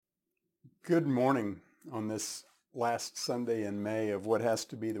Good morning on this last Sunday in May of what has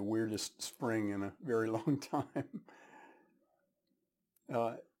to be the weirdest spring in a very long time.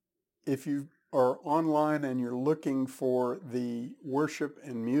 If you are online and you're looking for the worship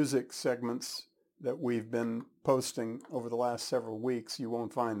and music segments that we've been posting over the last several weeks, you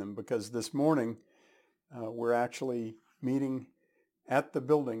won't find them because this morning we're actually meeting at the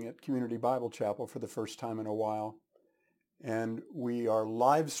building at Community Bible Chapel for the first time in a while. And we are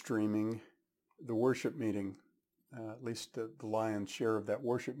live streaming the worship meeting, at least the lion's share of that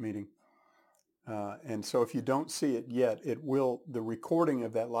worship meeting. And so if you don't see it yet, the recording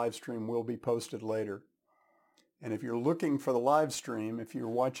of that live stream will be posted later. And if you're looking for the live stream, if you're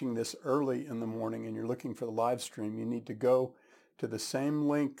watching this early in the morning and you're looking for the live stream, you need to go to the same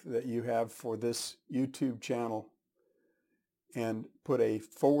link that you have for this YouTube channel and put a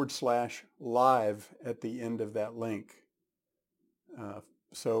 /live at the end of that link.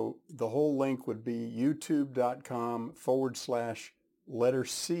 So the whole link would be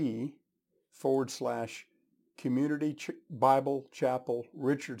youtube.com/C/Community Bible Chapel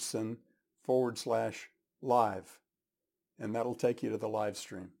Richardson /live. And that'll take you to the live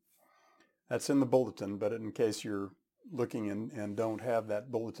stream. That's in the bulletin, but in case you're looking and don't have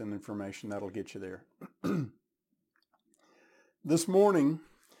that bulletin information, that'll get you there. This morning,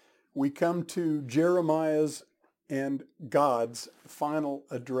 we come to Jeremiah's and God's final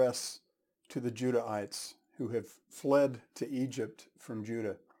address to the Judahites who have fled to Egypt from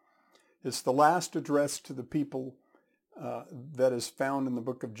Judah. It's the last address to the people that is found in the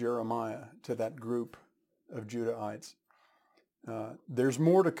book of Jeremiah, to that group of Judahites. There's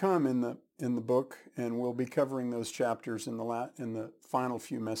more to come in the book, and we'll be covering those chapters in the final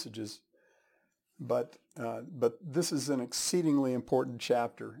few messages. But this is an exceedingly important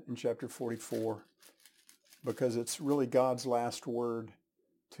chapter in chapter 44. Because it's really God's last word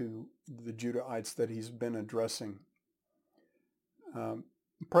to the Judahites that he's been addressing.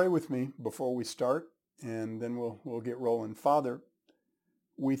 Pray with me before we start, and then we'll get rolling. Father,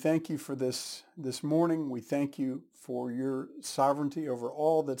 we thank you for this morning. We thank you for your sovereignty over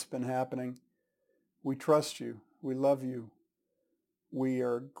all that's been happening. We trust you. We love you. We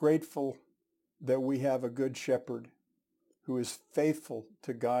are grateful that we have a good shepherd who is faithful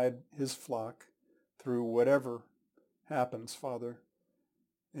to guide his flock through whatever happens, Father.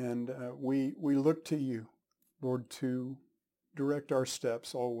 And we look to you, Lord, to direct our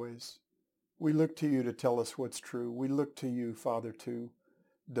steps always. We look to you to tell us what's true. We look to you, Father, to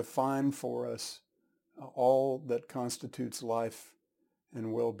define for us all that constitutes life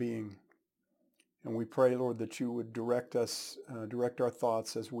and well-being. And we pray, Lord, that you would direct us, direct our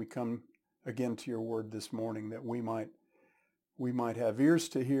thoughts as we come again to your word this morning, that we might have ears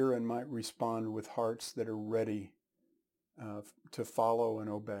to hear and might respond with hearts that are ready to follow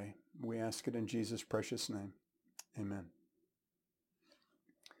and obey. We ask it in Jesus' precious name. Amen.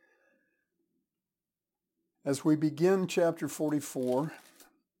 As we begin chapter 44,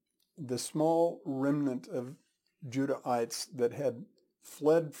 the small remnant of Judahites that had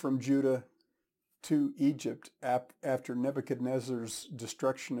fled from Judah to Egypt after Nebuchadnezzar's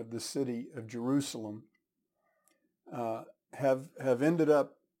destruction of the city of Jerusalem have ended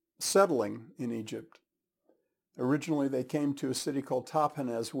up settling in Egypt. Originally, they came to a city called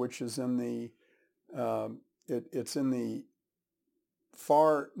Tahpanhes, which is in it's in the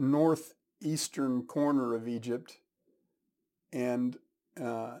far northeastern corner of Egypt, and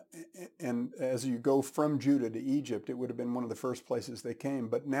as you go from Judah to Egypt, it would have been one of the first places they came.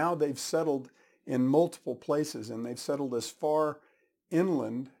 But now they've settled in multiple places, and they've settled as far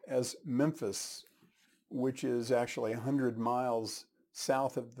inland as Memphis, which is actually 100 miles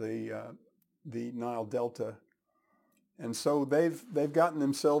south of the Nile Delta. And so they've gotten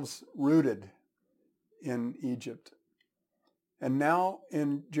themselves rooted in Egypt. And now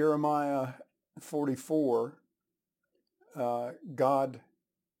in Jeremiah 44, God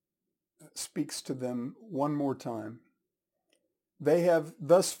speaks to them one more time. They have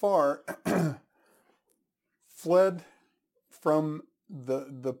thus far fled from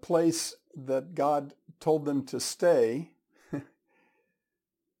the place that God told them to stay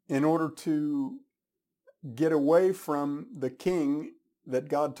in order to get away from the king that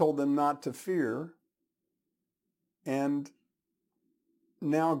God told them not to fear. And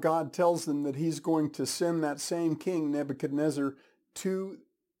now God tells them that he's going to send that same king, Nebuchadnezzar, to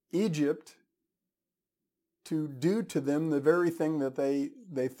Egypt to do to them the very thing that they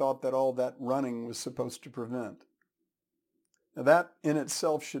thought that all that running was supposed to prevent. Now that in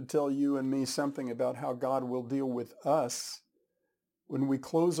itself should tell you and me something about how God will deal with us when we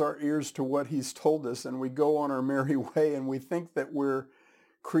close our ears to what he's told us and we go on our merry way and we think that we're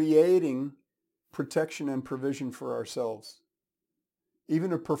creating protection and provision for ourselves.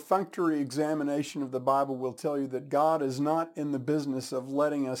 Even a perfunctory examination of the Bible will tell you that God is not in the business of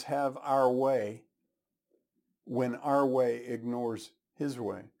letting us have our way when our way ignores his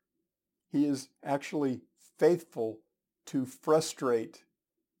way. He is actually faithful to frustrate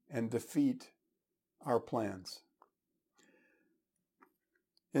and defeat our plans.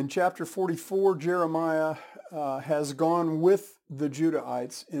 In chapter 44, Jeremiah has gone with the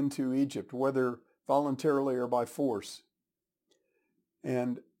Judahites into Egypt, whether voluntarily or by force.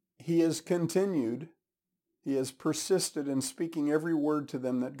 And he has continued, he has persisted in speaking every word to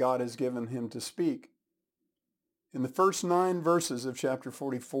them that God has given him to speak. In the first 9 verses of chapter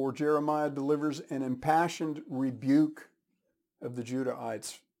 44, Jeremiah delivers an impassioned rebuke of the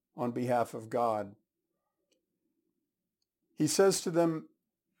Judahites on behalf of God. He says to them,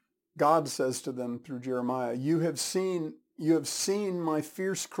 God says to them through Jeremiah, you have seen my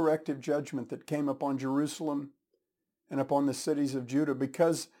fierce corrective judgment that came upon Jerusalem and upon the cities of Judah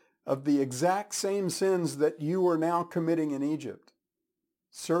because of the exact same sins that you are now committing in Egypt,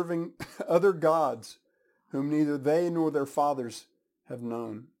 serving other gods whom neither they nor their fathers have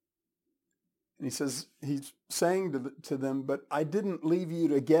known. And he says, he's saying to them, but I didn't leave you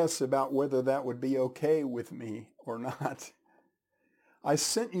to guess about whether that would be okay with me or not. I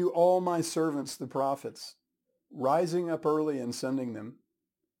sent you all my servants, the prophets, rising up early and sending them,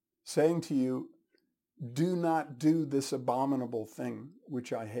 saying to you, do not do this abominable thing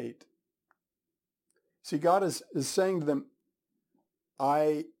which I hate. See, God is saying to them,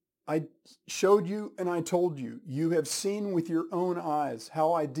 I showed you and I told you, you have seen with your own eyes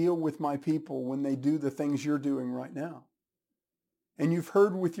how I deal with my people when they do the things you're doing right now. And you've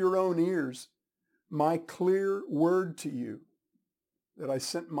heard with your own ears my clear word to you that I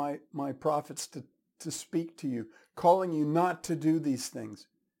sent my prophets to speak to you, calling you not to do these things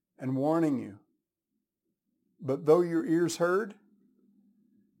and warning you. But though your ears heard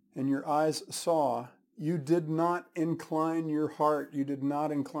and your eyes saw, you did not incline your heart, you did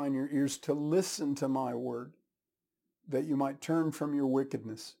not incline your ears to listen to my word, that you might turn from your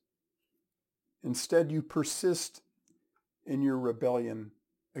wickedness. Instead, you persist in your rebellion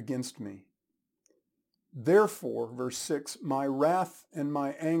against me. Therefore, verse 6, my wrath and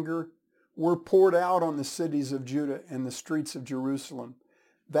my anger were poured out on the cities of Judah and the streets of Jerusalem.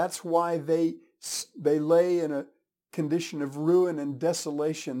 That's why they lay in a condition of ruin and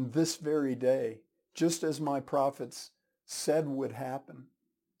desolation this very day, just as my prophets said would happen,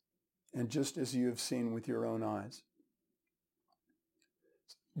 and just as you have seen with your own eyes.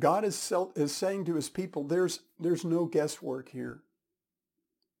 God is saying to his people, there's no guesswork here.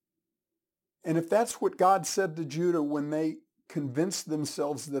 And if that's what God said to Judah when they convinced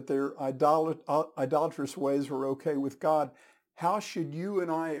themselves that their idolatrous ways were okay with God, how should you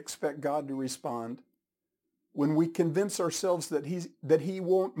and I expect God to respond when we convince ourselves that he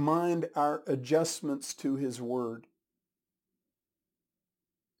won't mind our adjustments to his word?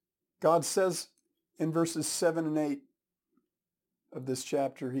 God says in verses 7 and 8 of this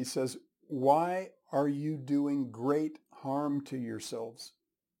chapter, he says, why are you doing great harm to yourselves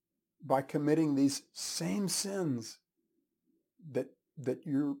by committing these same sins that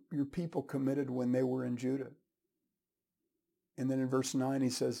your people committed when they were in Judah? And then in verse 9 he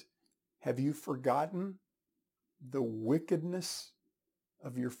says, have you forgotten the wickedness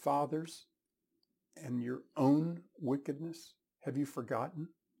of your fathers and your own wickedness? Have you forgotten?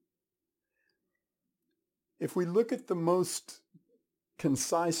 If we look at the most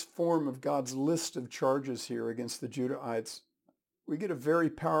concise form of God's list of charges here against the Judahites, we get a very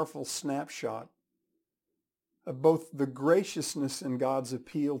powerful snapshot of both the graciousness in God's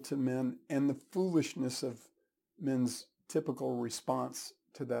appeal to men and the foolishness of men's typical response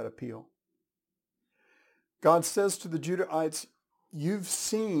to that appeal. God says to the Judahites, you've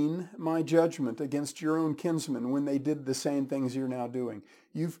seen my judgment against your own kinsmen when they did the same things you're now doing.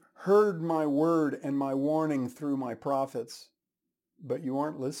 You've heard my word and my warning through my prophets, but you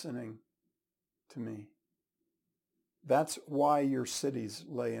aren't listening to me. That's why your cities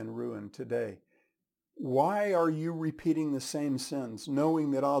lay in ruin today. Why are you repeating the same sins,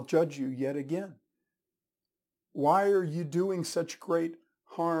 knowing that I'll judge you yet again? Why are you doing such great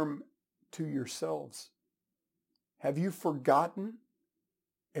harm to yourselves? Have you forgotten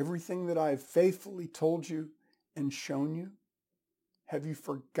everything that I have faithfully told you and shown you? Have you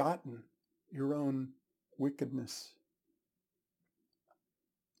forgotten your own wickedness?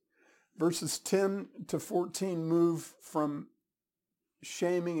 Verses 10 to 14 move from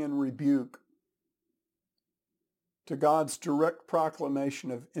shaming and rebuke to God's direct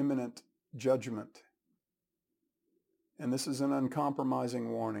proclamation of imminent judgment. And this is an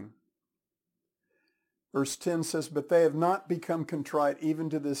uncompromising warning. Verse 10 says, "But they have not become contrite even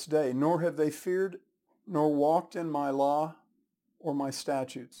to this day, nor have they feared, nor walked in my law or my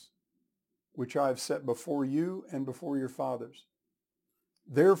statutes, which I have set before you and before your fathers.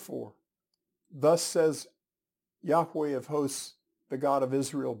 Therefore, thus says Yahweh of hosts, the God of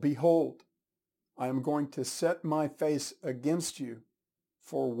Israel, behold, I am going to set my face against you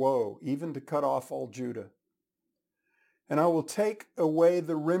for woe, even to cut off all Judah. And I will take away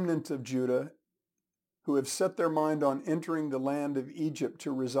the remnant of Judah who have set their mind on entering the land of Egypt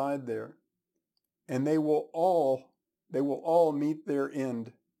to reside there, and they will all meet their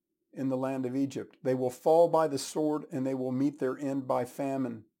end in the land of Egypt. They will fall by the sword, and they will meet their end by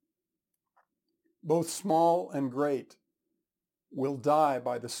famine. Both small and great will die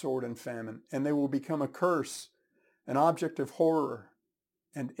by the sword and famine, and they will become a curse, an object of horror,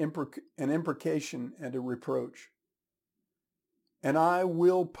 and an imprecation and a reproach. And I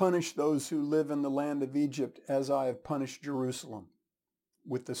will punish those who live in the land of Egypt as I have punished Jerusalem,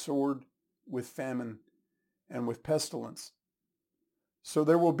 with the sword, with famine, and with pestilence. So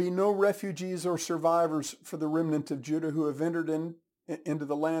there will be no refugees or survivors for the remnant of Judah who have entered into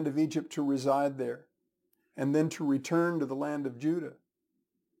the land of Egypt to reside there, and then to return to the land of Judah,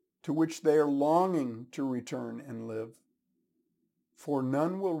 to which they are longing to return and live. For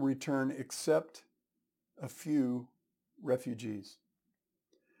none will return except a few refugees."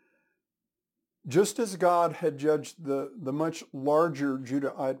 Just as God had judged the much larger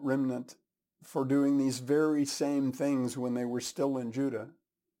Judahite remnant for doing these very same things when they were still in Judah,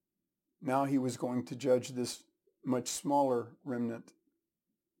 now he was going to judge this much smaller remnant.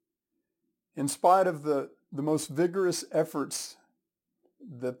 In spite of the most vigorous efforts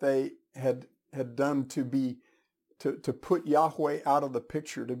that they had done to put Yahweh out of the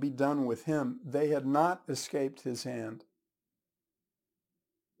picture, to be done with him, they had not escaped his hand.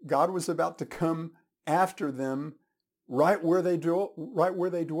 God was about to come after them right where they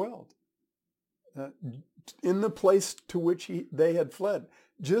dwelled, in the place to which they had fled,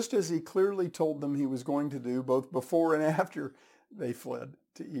 just as he clearly told them he was going to do both before and after they fled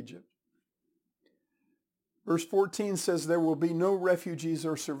to Egypt. Verse 14 says, "There will be no refugees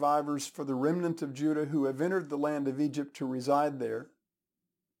or survivors for the remnant of Judah who have entered the land of Egypt to reside there,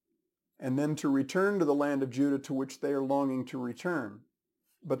 and then to return to the land of Judah to which they are longing to return."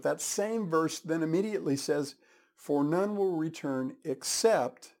 But that same verse then immediately says, "For none will return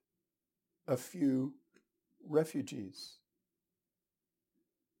except a few refugees."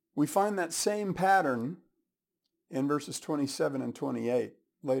 We find that same pattern in verses 27 and 28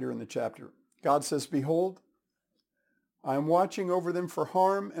 later in the chapter. God says, "Behold, I am watching over them for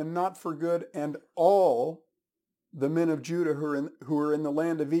harm and not for good, and all the men of Judah who are in the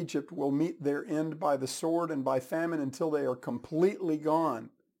land of Egypt will meet their end by the sword and by famine until they are completely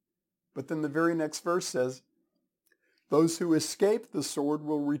gone." But then the very next verse says, "Those who escape the sword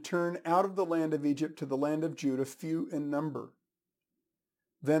will return out of the land of Egypt to the land of Judah, few in number.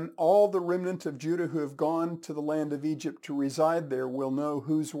 Then all the remnant of Judah who have gone to the land of Egypt to reside there will know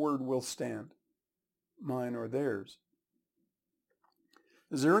whose word will stand, mine or theirs."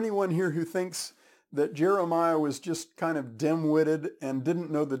 Is there anyone here who thinks that Jeremiah was just kind of dim-witted and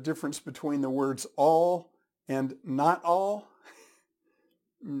didn't know the difference between the words all and not all?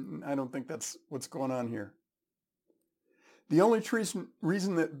 I don't think that's what's going on here. The only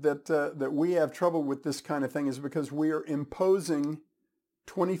reason that we have trouble with this kind of thing is because we are imposing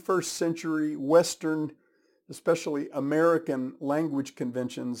 21st century Western, especially American language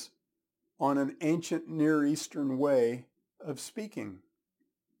conventions on an ancient Near Eastern way of speaking.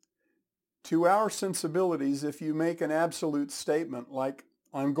 To our sensibilities, if you make an absolute statement like,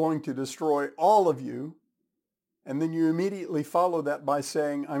 "I'm going to destroy all of you," and then you immediately follow that by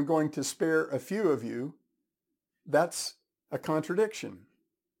saying, "I'm going to spare a few of you," that's a contradiction.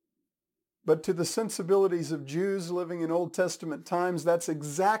 But to the sensibilities of Jews living in Old Testament times, that's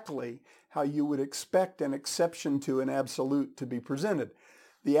exactly how you would expect an exception to an absolute to be presented.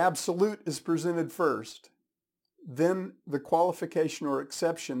 The absolute is presented first, then the qualification or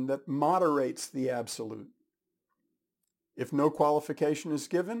exception that moderates the absolute. If no qualification is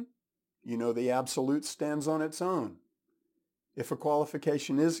given, you know the absolute stands on its own. If a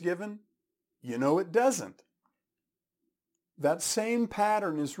qualification is given, you know it doesn't. That same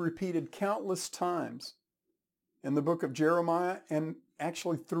pattern is repeated countless times in the book of Jeremiah and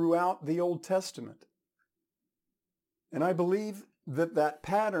actually throughout the Old Testament. And I believe that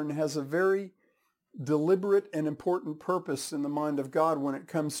pattern has a very deliberate and important purpose in the mind of God when it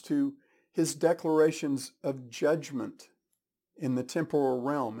comes to his declarations of judgment in the temporal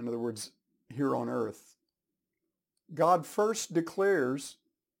realm, in other words, here on earth. God first declares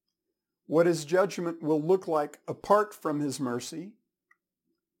what his judgment will look like apart from his mercy,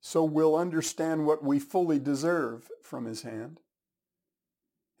 so we'll understand what we fully deserve from his hand.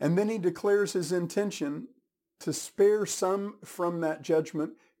 And then he declares his intention to spare some from that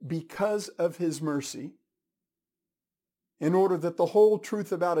judgment because of his mercy, in order that the whole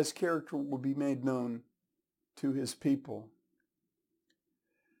truth about his character will be made known to his people.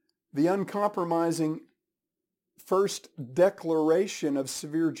 The uncompromising first declaration of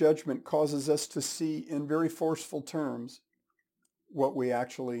severe judgment causes us to see in very forceful terms what we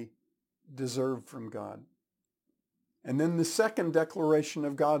actually deserve from God. And then the second declaration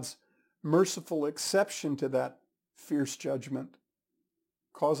of God's merciful exception to that fierce judgment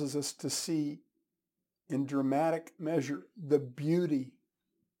causes us to see in dramatic measure the beauty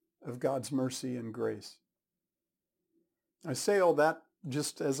of God's mercy and grace. I say all that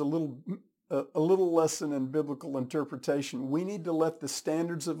just as a little lesson in biblical interpretation. We need to let the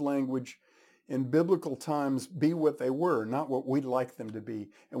standards of language in biblical times be what they were, not what we'd like them to be.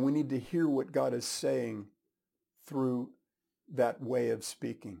 And we need to hear what God is saying through that way of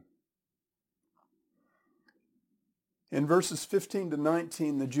speaking. In verses 15 to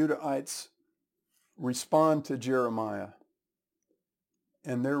 19, the Judahites respond to Jeremiah,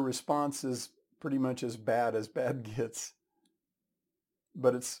 and their response is pretty much as bad gets.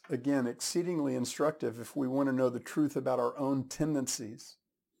 But it's, again, exceedingly instructive if we want to know the truth about our own tendencies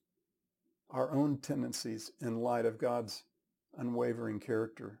in light of God's unwavering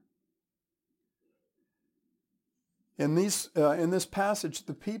character. In this passage,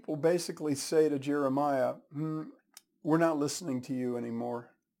 the people basically say to Jeremiah, we're not listening to you anymore.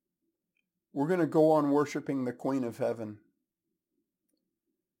 We're going to go on worshiping the Queen of Heaven.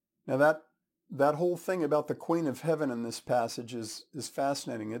 Now that whole thing about the Queen of Heaven in this passage is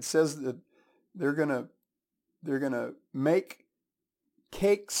fascinating. It says that they're going to make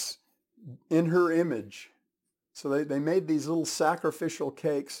cakes in her image. So they made these little sacrificial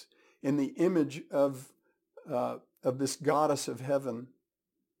cakes in the image of this goddess of heaven.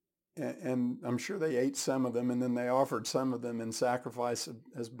 And I'm sure they ate some of them, and then they offered some of them in sacrifice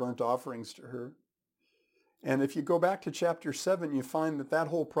as burnt offerings to her. And if you go back to chapter 7, you find that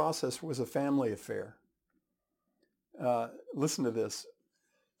whole process was a family affair. Listen to this.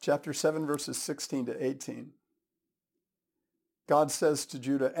 Chapter 7, verses 16 to 18. God says to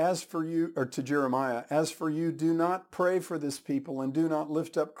Jeremiah, as for you, do not pray for this people, and do not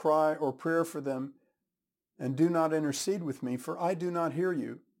lift up cry or prayer for them, and do not intercede with me, for I do not hear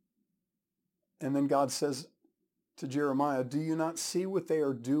you. And then God says to Jeremiah, do you not see what they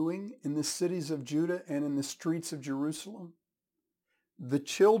are doing in the cities of Judah and in the streets of Jerusalem? The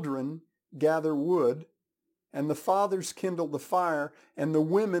children gather wood, and the fathers kindle the fire, and the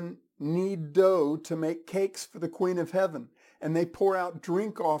women knead dough to make cakes for the Queen of Heaven, and they pour out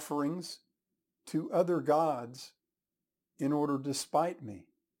drink offerings to other gods in order to spite me.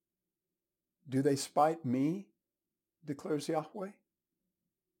 Do they spite me, declares Yahweh?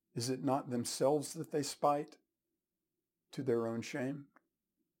 Is it not themselves that they spite to their own shame?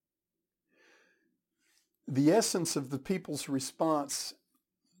 The essence of the people's response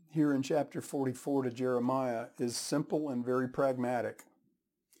here in chapter 44 to Jeremiah is simple and very pragmatic.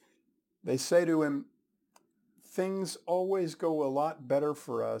 They say to him, things always go a lot better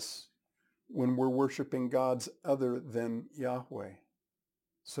for us when we're worshiping gods other than Yahweh.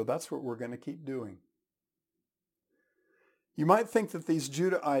 So that's what we're going to keep doing. You might think that these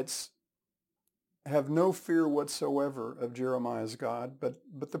Judahites have no fear whatsoever of Jeremiah's God, but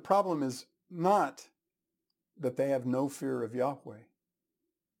the problem is not that they have no fear of Yahweh.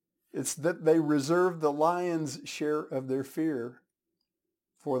 It's that they reserve the lion's share of their fear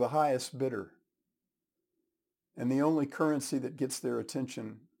for the highest bidder. And the only currency that gets their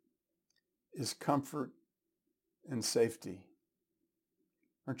attention is comfort and safety.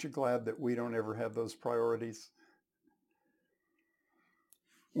 Aren't you glad that we don't ever have those priorities?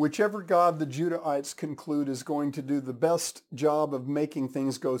 Whichever God the Judahites conclude is going to do the best job of making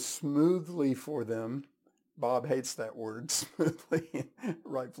things go smoothly for them, Bob hates that word, smoothly,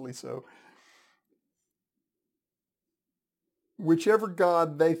 rightfully so. Whichever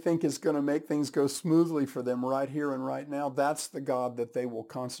God they think is going to make things go smoothly for them right here and right now, that's the God that they will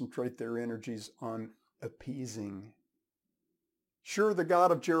concentrate their energies on appeasing. Sure, the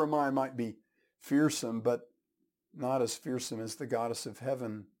God of Jeremiah might be fearsome, but not as fearsome as the goddess of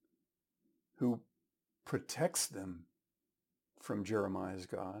heaven who protects them from Jeremiah's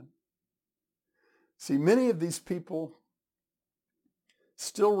God. See, many of these people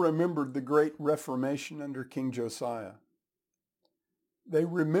still remembered the great Reformation under King Josiah. They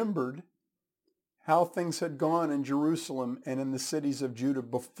remembered how things had gone in Jerusalem and in the cities of Judah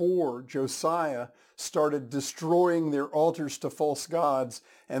before Josiah started destroying their altars to false gods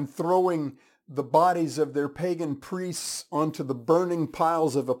and throwing the bodies of their pagan priests onto the burning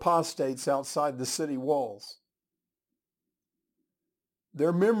piles of apostates outside the city walls.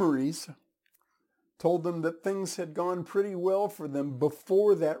 Their memories told them that things had gone pretty well for them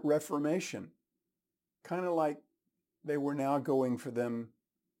before that Reformation, kind of like they were now going for them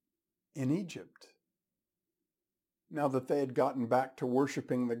in Egypt, now that they had gotten back to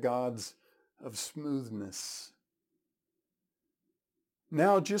worshiping the gods of smoothness.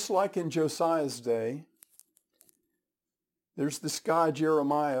 Now, just like in Josiah's day, there's this guy,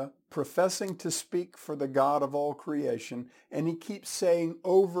 Jeremiah, professing to speak for the God of all creation, and he keeps saying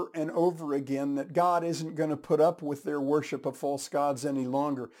over and over again that God isn't going to put up with their worship of false gods any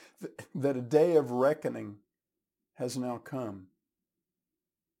longer, that a day of reckoning has now come.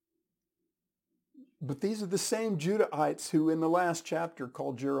 But these are the same Judahites who in the last chapter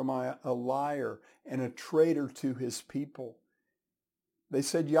called Jeremiah a liar and a traitor to his people. They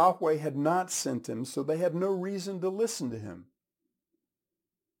said Yahweh had not sent him, so they had no reason to listen to him.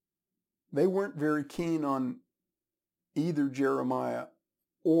 They weren't very keen on either Jeremiah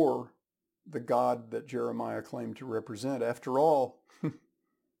or the God that Jeremiah claimed to represent. After all,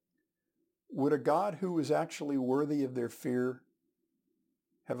 would a God who was actually worthy of their fear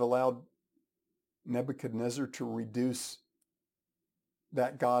have allowed Nebuchadnezzar to reduce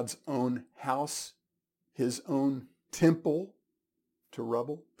that God's own house, his own temple, to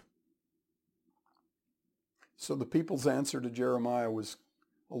rubble? So the people's answer to Jeremiah was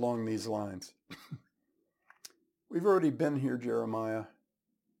along these lines. We've already been here, Jeremiah.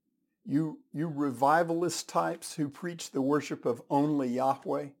 You revivalist types who preach the worship of only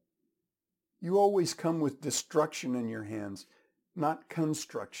Yahweh, you always come with destruction in your hands, not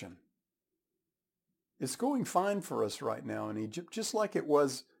construction. It's going fine for us right now in Egypt, just like it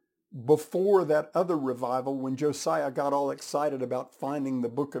was before that other revival when Josiah got all excited about finding the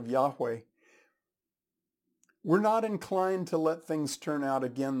book of Yahweh. We're not inclined to let things turn out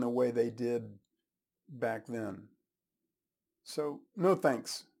again the way they did back then. So no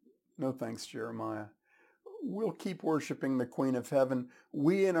thanks. No thanks, Jeremiah. We'll keep worshiping the Queen of Heaven.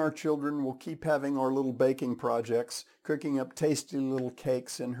 We and our children will keep having our little baking projects, cooking up tasty little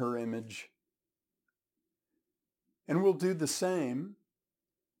cakes in her image. And we'll do the same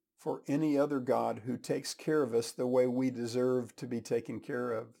for any other God who takes care of us the way we deserve to be taken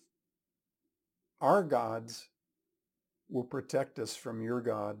care of. Our gods will protect us from your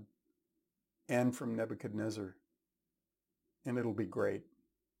God and from Nebuchadnezzar, and it'll be great.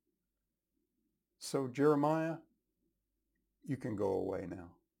 So Jeremiah, you can go away now.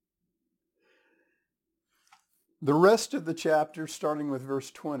 The rest of the chapter, starting with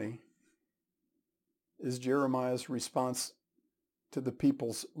verse 20, is Jeremiah's response to the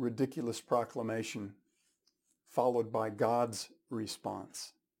people's ridiculous proclamation, followed by God's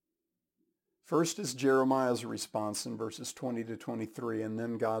response. First is Jeremiah's response in verses 20 to 23, and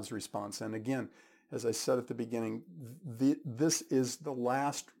then God's response. And again, as I said at the beginning, this is the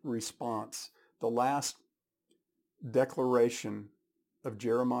last response, the last declaration of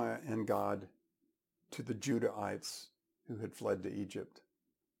Jeremiah and God to the Judahites who had fled to Egypt.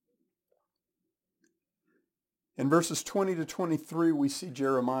 In verses 20 to 23, we see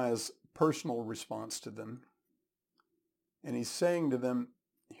Jeremiah's personal response to them. And he's saying to them,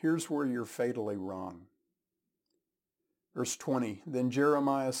 here's where you're fatally wrong. Verse 20, then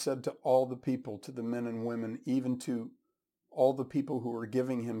Jeremiah said to all the people, to the men and women, even to all the people who were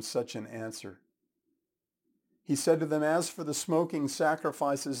giving him such an answer. He said to them, as for the smoking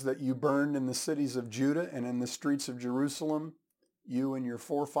sacrifices that you burned in the cities of Judah and in the streets of Jerusalem, you and your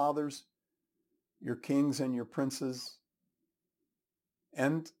forefathers, your kings and your princes,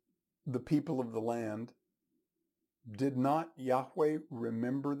 and the people of the land, did not Yahweh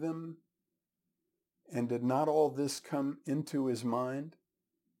remember them? And did not all this come into his mind?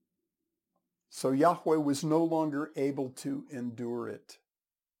 So Yahweh was no longer able to endure it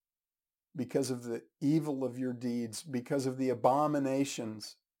because of the evil of your deeds, because of the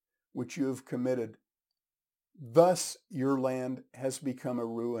abominations which you have committed. Thus your land has become a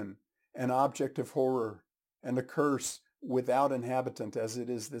ruin, an object of horror, and a curse without inhabitant as it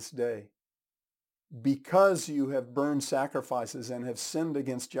is this day. Because you have burned sacrifices and have sinned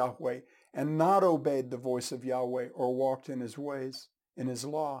against Yahweh and not obeyed the voice of Yahweh or walked in his ways, in his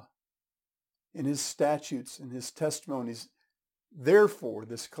law, in his statutes, in his testimonies, therefore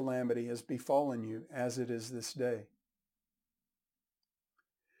this calamity has befallen you as it is this day.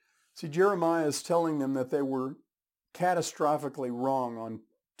 See, Jeremiah is telling them that they were catastrophically wrong on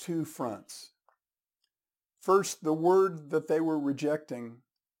two fronts. First, the word that they were rejecting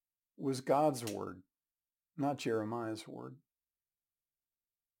was God's word, not Jeremiah's word.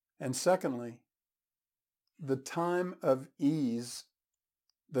 And secondly, the time of ease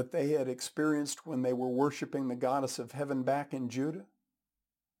that they had experienced when they were worshiping the goddess of heaven back in Judah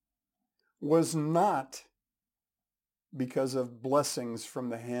was not because of blessings from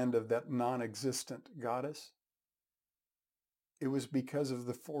the hand of that non-existent goddess. It was because of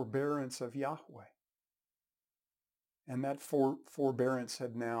the forbearance of Yahweh. And that forbearance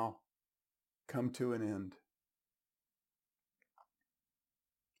had now come to an end.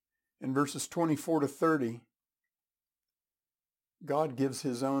 In verses 24 to 30, God gives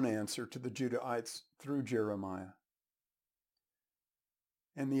his own answer to the Judahites through Jeremiah.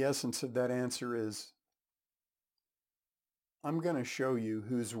 And the essence of that answer is, I'm going to show you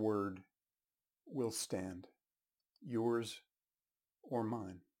whose word will stand, yours or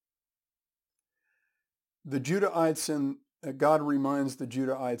mine. The Judahites, God reminds the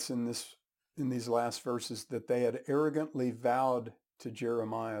Judahites in these last verses that they had arrogantly vowed to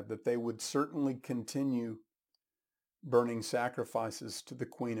Jeremiah that they would certainly continue burning sacrifices to the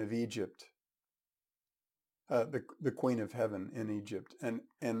Queen of Egypt, the Queen of Heaven in Egypt.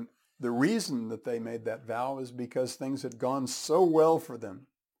 And the reason that they made that vow is because things had gone so well for them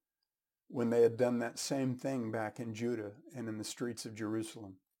when they had done that same thing back in Judah and in the streets of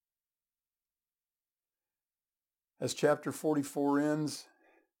Jerusalem. As chapter 44 ends,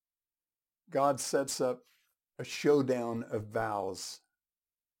 God sets up a showdown of vows.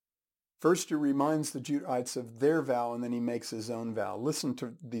 First, he reminds the Judahites of their vow, and then he makes his own vow. Listen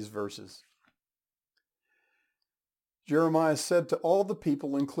to these verses. Jeremiah said to all the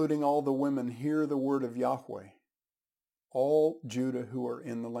people, including all the women, hear the word of Yahweh, all Judah who are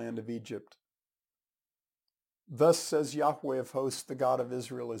in the land of Egypt. Thus says Yahweh of hosts, the God of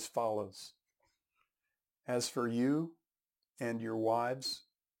Israel, as follows. As for you and your wives,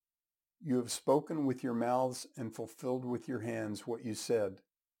 you have spoken with your mouths and fulfilled with your hands what you said.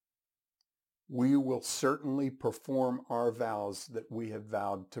 We will certainly perform our vows that we have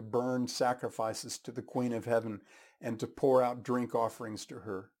vowed to burn sacrifices to the Queen of Heaven and to pour out drink offerings to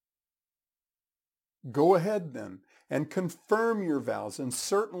her. Go ahead then and confirm your vows and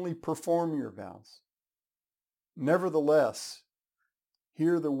certainly perform your vows. Nevertheless,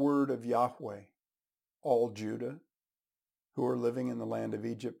 hear the word of Yahweh, all Judah who are living in the land of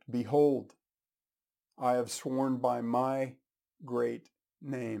Egypt. Behold, I have sworn by my great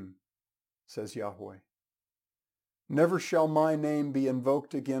name, says Yahweh. Never shall my name be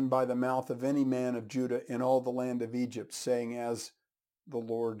invoked again by the mouth of any man of Judah in all the land of Egypt, saying, as the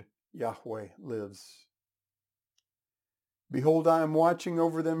Lord Yahweh lives. Behold, I am watching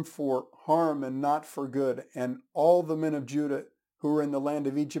over them for harm and not for good, and all the men of Judah who are in the land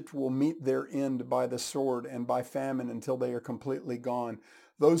of Egypt will meet their end by the sword and by famine until they are completely gone.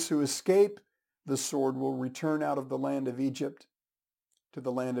 Those who escape the sword will return out of the land of Egypt to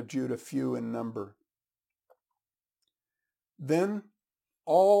the land of Judah, few in number. Then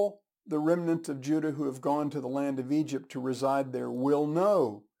all the remnant of Judah who have gone to the land of Egypt to reside there will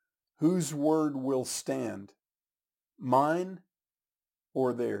know whose word will stand, mine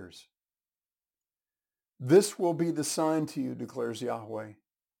or theirs. This will be the sign to you, declares Yahweh,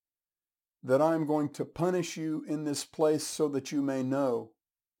 that I am going to punish you in this place so that you may know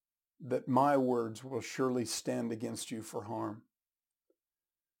that my words will surely stand against you for harm.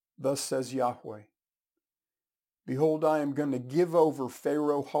 Thus says Yahweh, behold, I am going to give over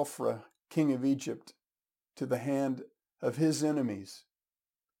Pharaoh Hophra, king of Egypt, to the hand of his enemies,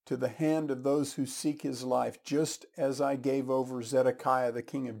 to the hand of those who seek his life, just as I gave over Zedekiah, the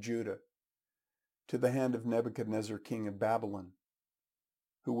king of Judah, to the hand of Nebuchadnezzar, king of Babylon,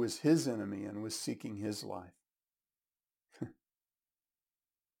 who was his enemy and was seeking his life.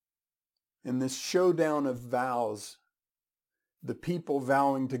 In this showdown of vows, the people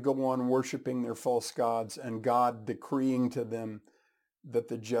vowing to go on worshiping their false gods and God decreeing to them that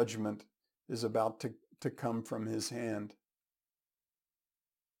the judgment is about to come from his hand.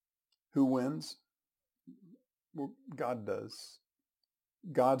 Who wins? Well, God does.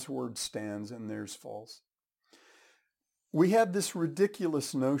 God's word stands and theirs falls. We have this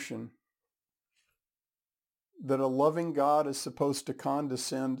ridiculous notion that a loving God is supposed to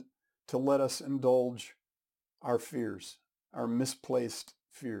condescend to let us indulge our fears, our misplaced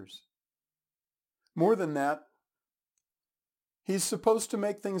fears. More than that, he's supposed to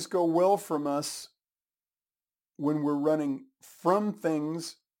make things go well from us when we're running from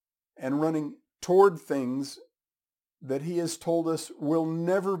things and running toward things that he has told us will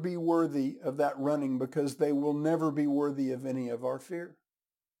never be worthy of that running because they will never be worthy of any of our fear.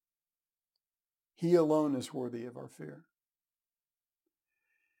 He alone is worthy of our fear.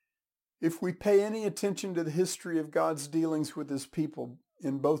 If we pay any attention to the history of God's dealings with his people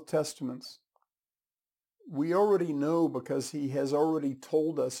in both testaments, we already know, because he has already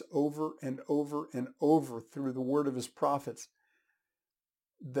told us over and over and over through the word of his prophets,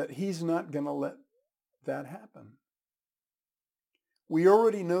 that he's not going to let that happen. We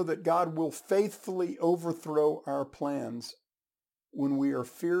already know that God will faithfully overthrow our plans when we are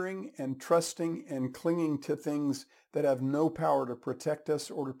fearing and trusting and clinging to things that have no power to protect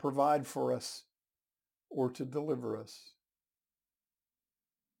us or to provide for us or to deliver us.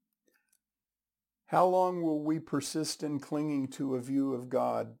 How long will we persist in clinging to a view of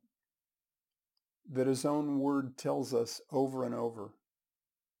God that his own word tells us over and over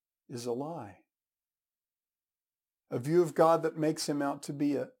is a lie? A view of God that makes him out to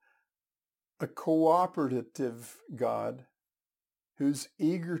be a cooperative God who's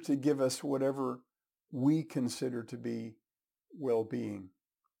eager to give us whatever we consider to be well-being.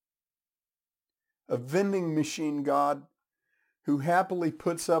 A vending machine God who happily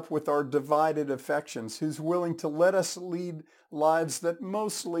puts up with our divided affections, who's willing to let us lead lives that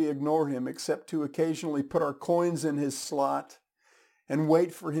mostly ignore him, except to occasionally put our coins in his slot and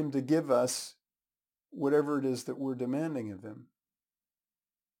wait for him to give us whatever it is that we're demanding of him.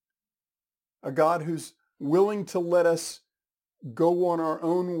 A God who's willing to let us go on our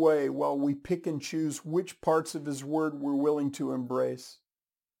own way while we pick and choose which parts of his word we're willing to embrace.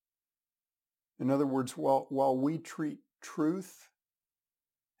 In other words, while we treat truth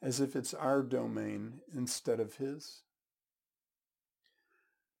as if it's our domain instead of his.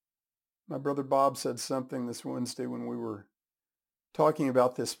 My brother Bob said something this Wednesday when we were talking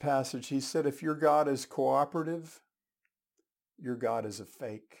about this passage. He said, if your God is cooperative, your God is a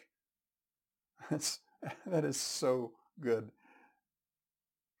fake. That is so good.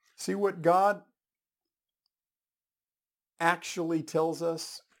 See, what God actually tells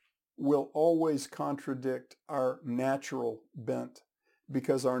us will always contradict our natural bent,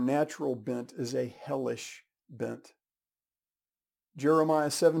 because our natural bent is a hellish bent. Jeremiah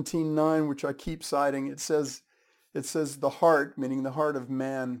 17:9, which I keep citing, it says the heart, meaning the heart of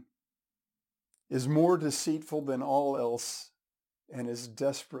man, is more deceitful than all else and is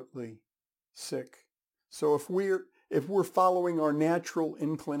desperately sick. So if we're following our natural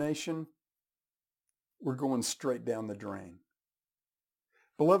inclination, we're going straight down the drain.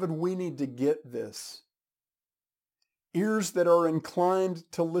 Beloved, we need to get this. Ears that are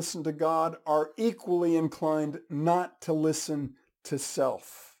inclined to listen to God are equally inclined not to listen to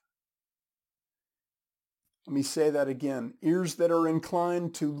self. Let me say that again. Ears that are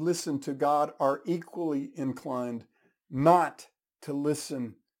inclined to listen to God are equally inclined not to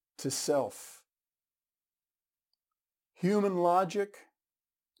listen to self. Human logic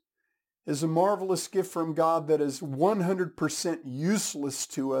is a marvelous gift from God that is 100% useless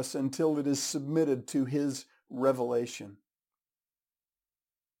to us until it is submitted to his revelation.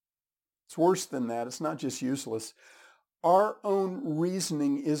 It's worse than that. It's not just useless. Our own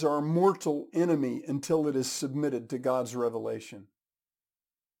reasoning is our mortal enemy until it is submitted to God's revelation.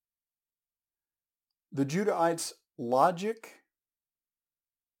 The Judahites' logic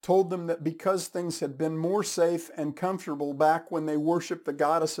told them that because things had been more safe and comfortable back when they worshiped the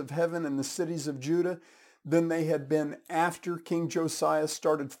goddess of heaven in the cities of Judah than they had been after King Josiah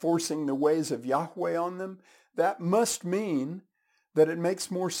started forcing the ways of Yahweh on them, that must mean that it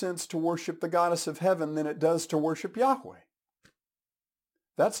makes more sense to worship the goddess of heaven than it does to worship Yahweh.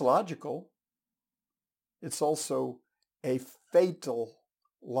 That's logical. It's also a fatal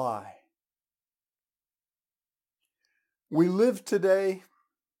lie. We live today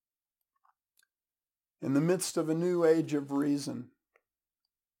in the midst of a new age of reason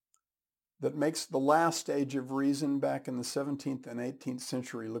that makes the last age of reason back in the 17th and 18th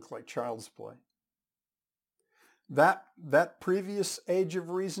century look like child's play. That previous age of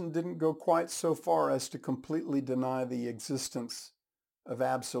reason didn't go quite so far as to completely deny the existence of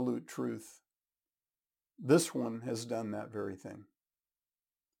absolute truth. This one has done that very thing.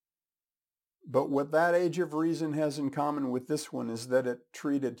 But what that age of reason has in common with this one is that it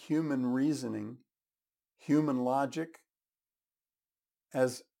treated human reasoning, human logic,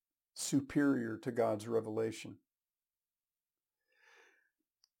 as superior to God's revelation.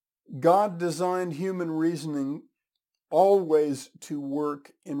 God designed human reasoning always to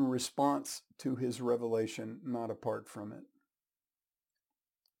work in response to his revelation, not apart from it.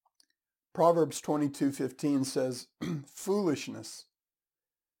 Proverbs 22:15 says, foolishness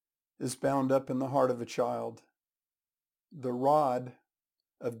is bound up in the heart of a child. The rod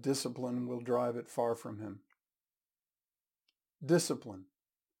of discipline will drive it far from him. Discipline.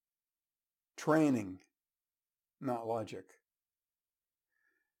 training, not logic.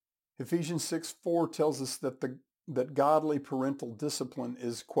 Ephesians 6:4 tells us that godly parental discipline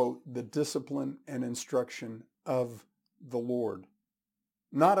is, quote, the discipline and instruction of the Lord,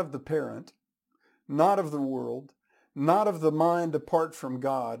 not of the parent, not of the world, not of the mind apart from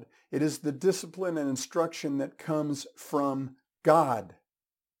God. It is the discipline and instruction that comes from God.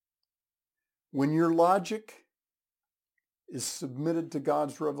 When your logic is submitted to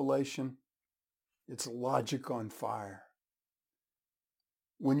God's revelation, it's logic on fire.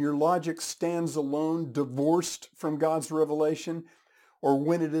 When your logic stands alone, divorced from God's revelation, or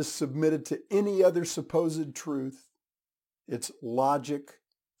when it is submitted to any other supposed truth, it's logic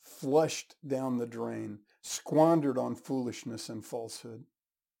flushed down the drain, squandered on foolishness and falsehood.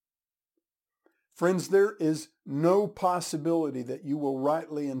 Friends, there is no possibility that you will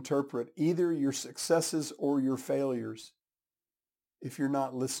rightly interpret either your successes or your failures if you're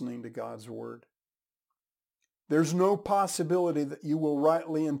not listening to God's word. There's no possibility that you will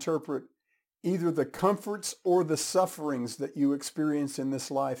rightly interpret either the comforts or the sufferings that you experience in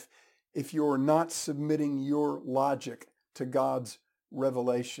this life if you're not submitting your logic to God's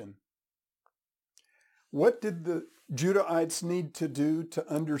revelation. What did the Judahites need to do to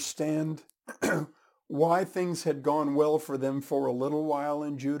understand why things had gone well for them for a little while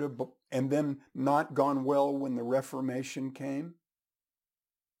in Judah and then not gone well when the Reformation came?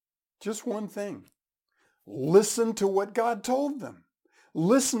 Just one thing. Listen to what God told them.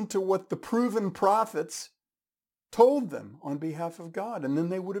 Listen to what the proven prophets told them on behalf of God, and then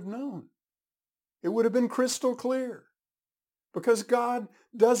they would have known. It would have been crystal clear, because God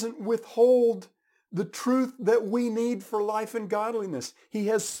doesn't withhold the truth that we need for life and godliness. He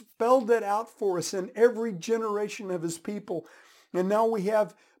has spelled it out for us in every generation of his people, and now we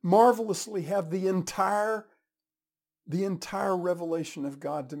marvelously have the entire revelation of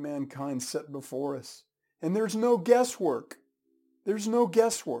God to mankind set before us. And there's no guesswork. There's no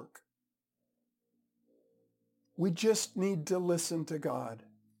guesswork. We just need to listen to God.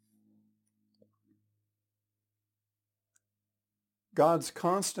 God's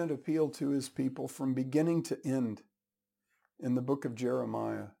constant appeal to his people from beginning to end in the book of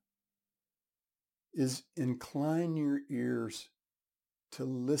Jeremiah is, incline your ears to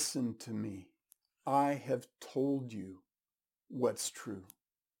listen to me. I have told you what's true.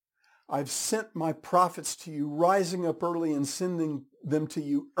 I've sent my prophets to you, rising up early and sending them to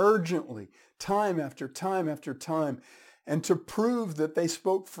you urgently, time after time after time. And to prove that they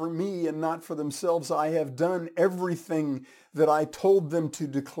spoke for me and not for themselves, I have done everything that I told them to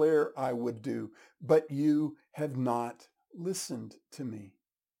declare I would do. But you have not listened to me.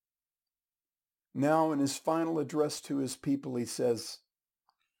 Now, in his final address to his people, he says,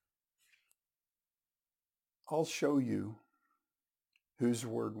 I'll show you whose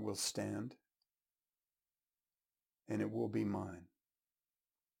word will stand, and it will be mine.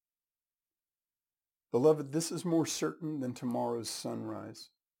 Beloved, this is more certain than tomorrow's sunrise.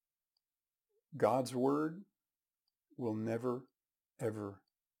 God's word will never, ever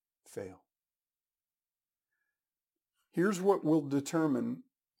fail. Here's what will determine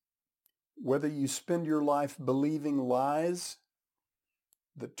whether you spend your life believing lies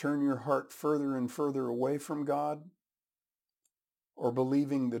that turn your heart further and further away from God, or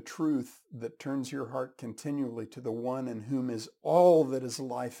believing the truth that turns your heart continually to the one in whom is all that is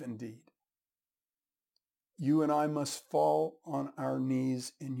life indeed. You and I must fall on our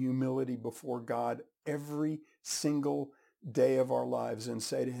knees in humility before God every single day of our lives and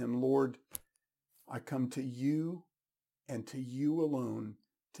say to him, Lord, I come to you and to you alone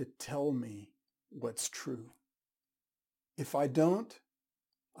to tell me what's true. If I don't,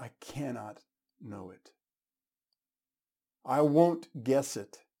 I cannot know it. I won't guess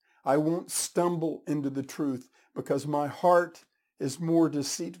it. I won't stumble into the truth, because my heart is more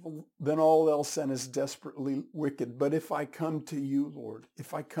deceitful than all else and is desperately wicked. But if I come to you, Lord,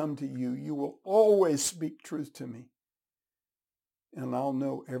 if I come to you, you will always speak truth to me, and I'll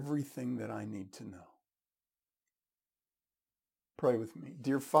know everything that I need to know. Pray with me.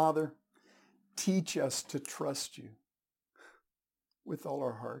 Dear Father, teach us to trust you with all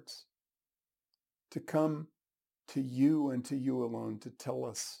our hearts, to come to you and to you alone to tell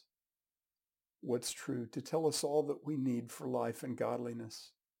us what's true, to tell us all that we need for life and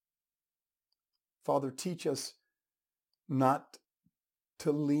godliness. Father, teach us not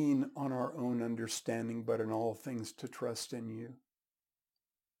to lean on our own understanding, but in all things to trust in you.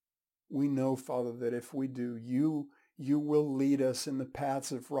 We know, Father, that if we do, you will lead us in the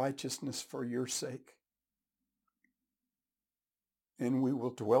paths of righteousness for your sake. And we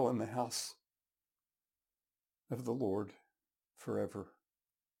will dwell in the house of the Lord forever.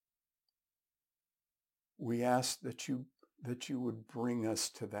 We ask that you would bring us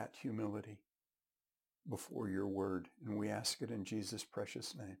to that humility before your word. And we ask it in Jesus'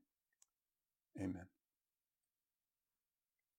 precious name. Amen.